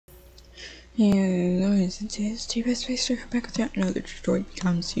Hello, it's Bearstar back with yet another Detroit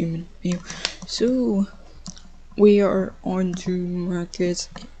becomes human video. So we are on to Marcus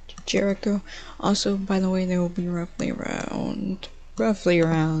Jericho. Also, by the way, there will be roughly around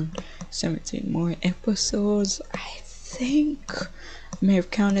 17 more episodes. I think I may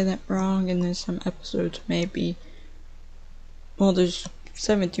have counted that wrong, and then some episodes may be, well, there's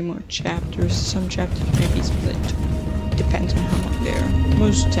 17 more chapters. Some chapters may be split. Depends on how long they are.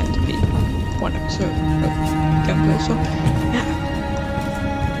 Most tend to be one episode of gameplay, so yeah.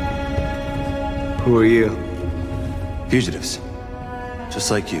 Who are you? Fugitives.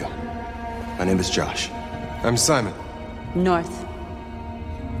 Just like you. My name is Josh. I'm Simon. North.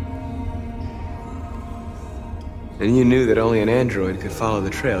 And you knew that only an android could follow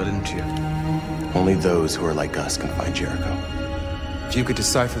the trail, didn't you? Only those who are like us can find Jericho. If you could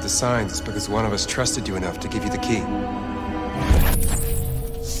decipher the signs, it's because one of us trusted you enough to give you the key.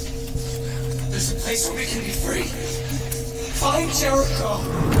 There's a place where we can be free. Find Jericho!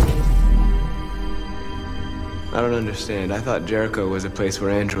 I don't understand. I thought Jericho was a place where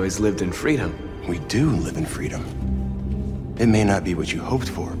androids lived in freedom. We do live in freedom. It may not be what you hoped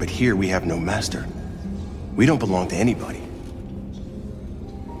for, but here we have no master. We don't belong to anybody.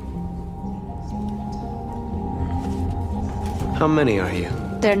 How many are you?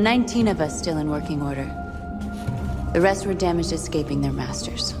 There are 19 of us still in working order. The rest were damaged escaping their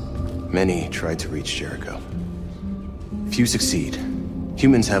masters. Many tried to reach Jericho. Few succeed.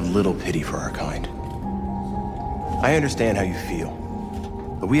 Humans have little pity for our kind. I understand how you feel,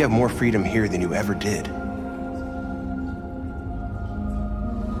 but we have more freedom here than you ever did.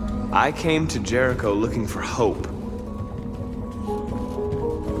 I came to Jericho looking for hope.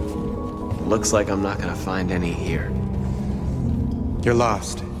 Looks like I'm not gonna find any here. You're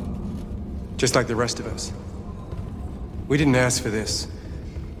lost. Just like the rest of us. We didn't ask for this.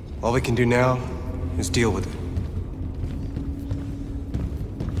 All we can do now is deal with it.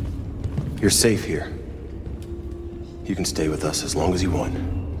 You're safe here. You can stay with us as long as you want.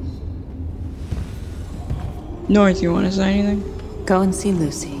 North, you want to say anything? Go and see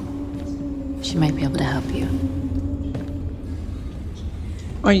Lucy. She might be able to help you.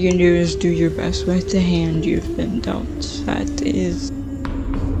 All you can do is do your best with the hand you've been dealt. That is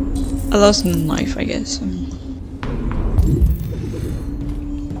a lesson in life, I guess.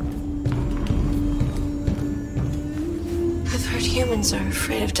 I've heard humans are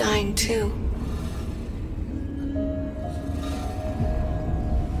afraid of dying too.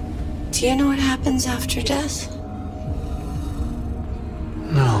 Do you know what happens after death?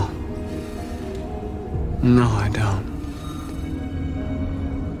 No. No, I don't.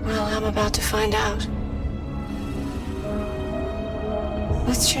 Well, I'm about to find out.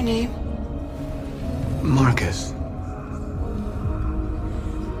 What's your name? Marcus.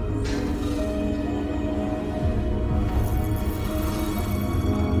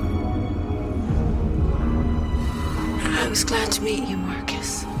 I was glad to meet you,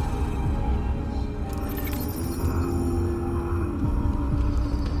 Marcus.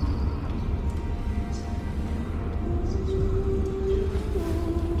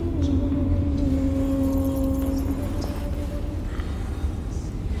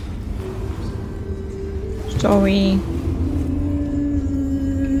 Sorry.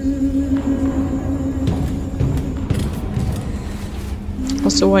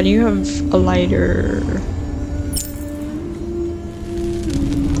 Also, why do you have a lighter?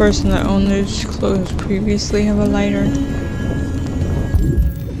 Person that owned those clothes previously have a lighter.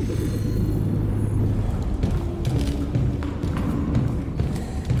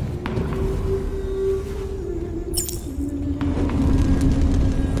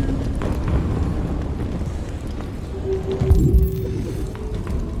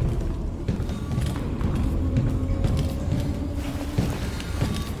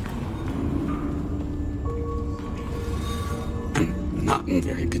 Not in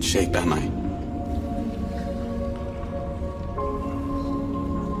very good shape, am I?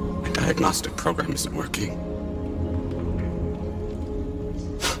 My diagnostic program isn't working.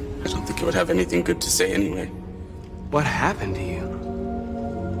 I don't think it would have anything good to say anyway. What happened to you?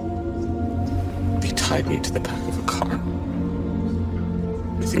 They tied me to the back of a car.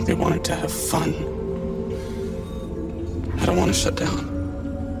 I think they wanted to have fun. I don't want to shut down.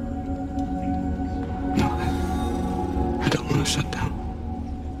 No, I don't want to shut down.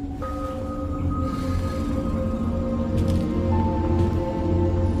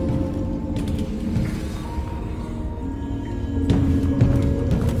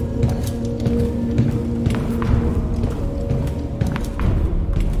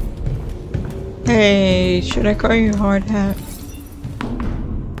 Hey, should I call you hard hat?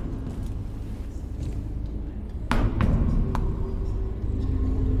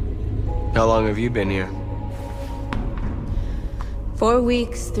 How long have you been here? 4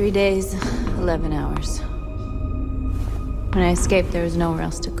 weeks, 3 days, 11 hours. When I escaped, there was nowhere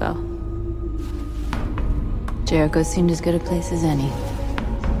else to go. Jericho seemed as good a place as any.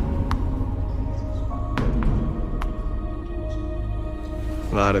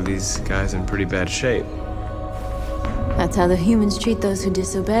 A lot of these guys in pretty bad shape. That's how the humans treat those who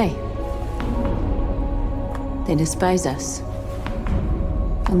disobey. They despise us.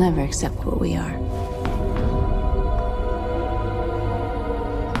 They'll never accept what we are.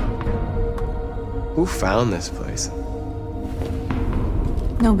 Who found this place?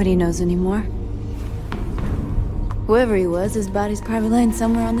 Nobody knows anymore. Whoever he was, his body's probably laying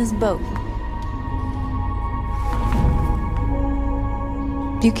somewhere on this boat.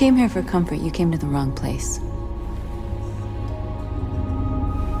 If you came here for comfort, you came to the wrong place.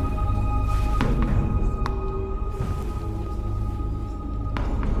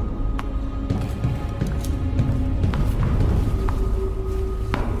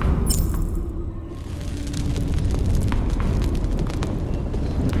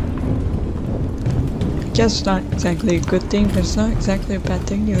 I guess it's not exactly a good thing, but it's not exactly a bad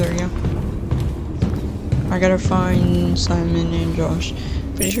thing either, yeah. I gotta find Simon and Josh.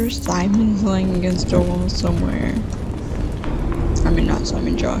 Pretty sure Simon's laying against a wall somewhere. I mean, not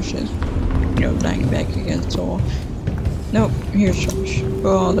Simon, Josh is, lying back against the wall. Nope, here's Josh.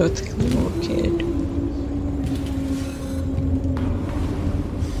 Oh, that's a little kid.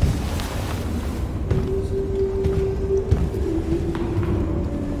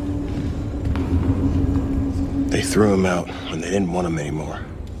 They threw him out when they didn't want him anymore.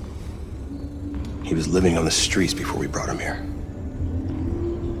 He was living on the streets before we brought him here.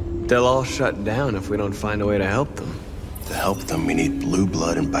 They'll all shut down if we don't find a way to help them. To help them, we need blue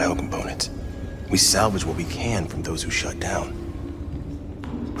blood and biocomponents. We salvage what we can from those who shut down.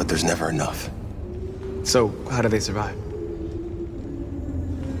 But there's never enough. So, how do they survive?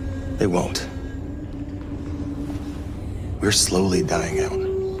 They won't. We're slowly dying out.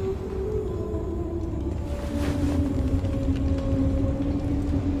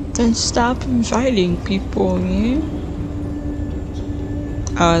 Then stop inviting people, yeah?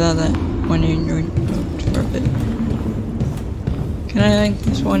 Oh, I thought that one in your note for a bit. Can I like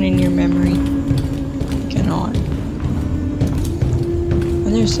this one in your memory? Cannot. Oh,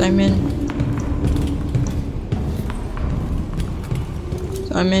 there's Simon.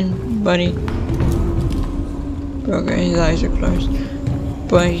 Simon, buddy. Okay, his eyes are closed.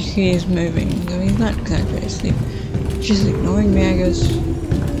 But he is moving, so he's not exactly asleep. He's just ignoring me, I guess.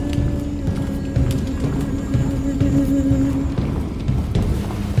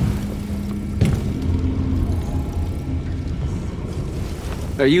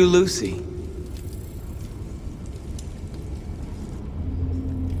 Are you Lucy?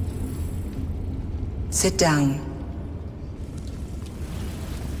 Sit down.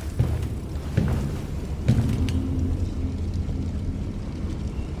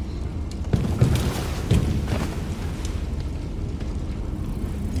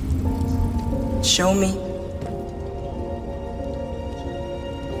 Show me.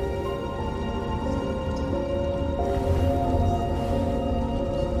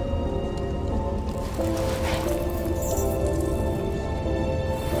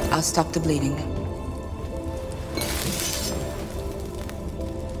 I'll stop the bleeding.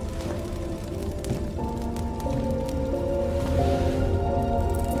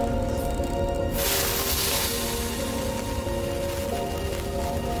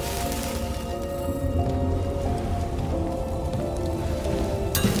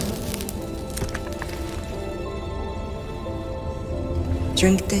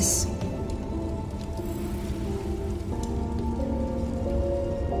 Drink this.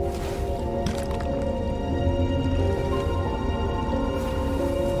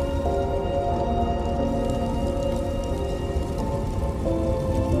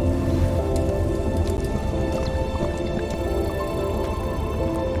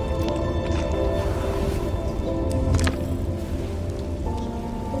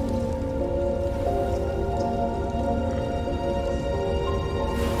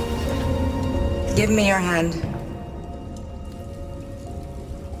 Give me your hand.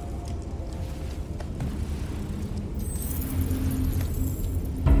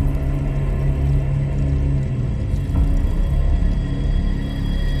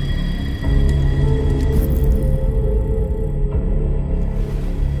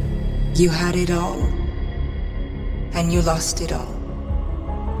 You had it all, and you lost it all.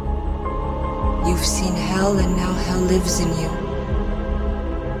 You've seen hell, and now hell lives in you.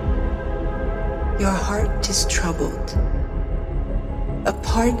 Your heart is troubled. A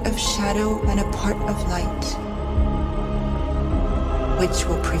part of shadow and a part of light. Which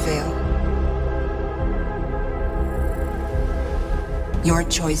will prevail? Your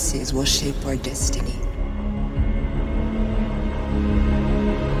choices will shape our destiny.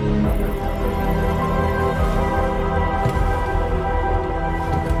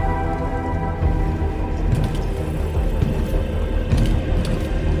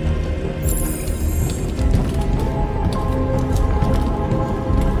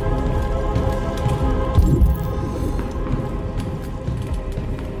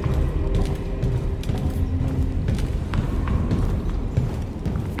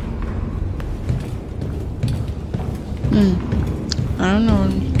 I don't know what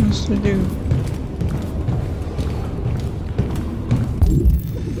I'm supposed to do.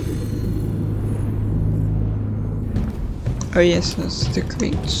 Oh yes, that's the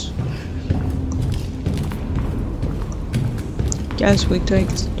crates. Guess we take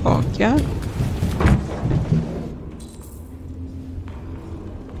the dog, yeah?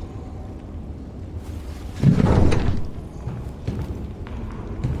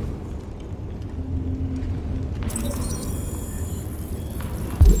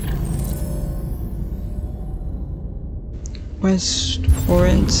 West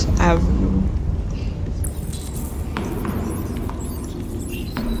Florence Avenue.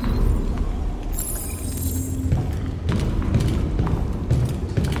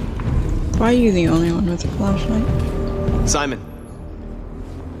 Why are you the only one with a flashlight? Simon.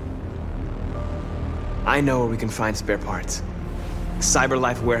 I know where we can find spare parts.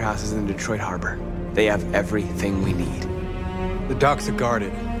 CyberLife warehouses in Detroit Harbor. They have everything we need. The docks are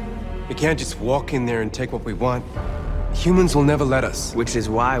guarded. We can't just walk in there and take what we want. Humans will never let us. Which is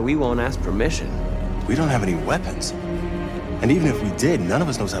why we won't ask permission. We don't have any weapons. And even if we did, none of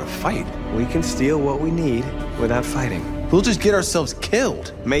us knows how to fight. We can steal what we need without fighting. We'll just get ourselves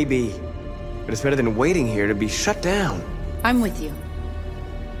killed. Maybe. But it's better than waiting here to be shut down. I'm with you.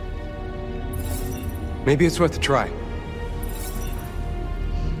 Maybe it's worth a try.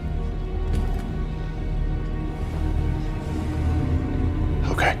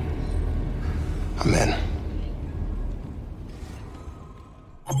 Okay. I'm in.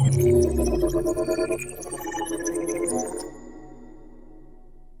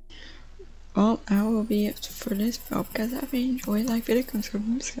 Well, I will be it for this film because I've enjoyed like video comes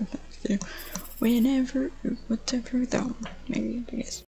from this video whenever, whatever, though, maybe, I guess.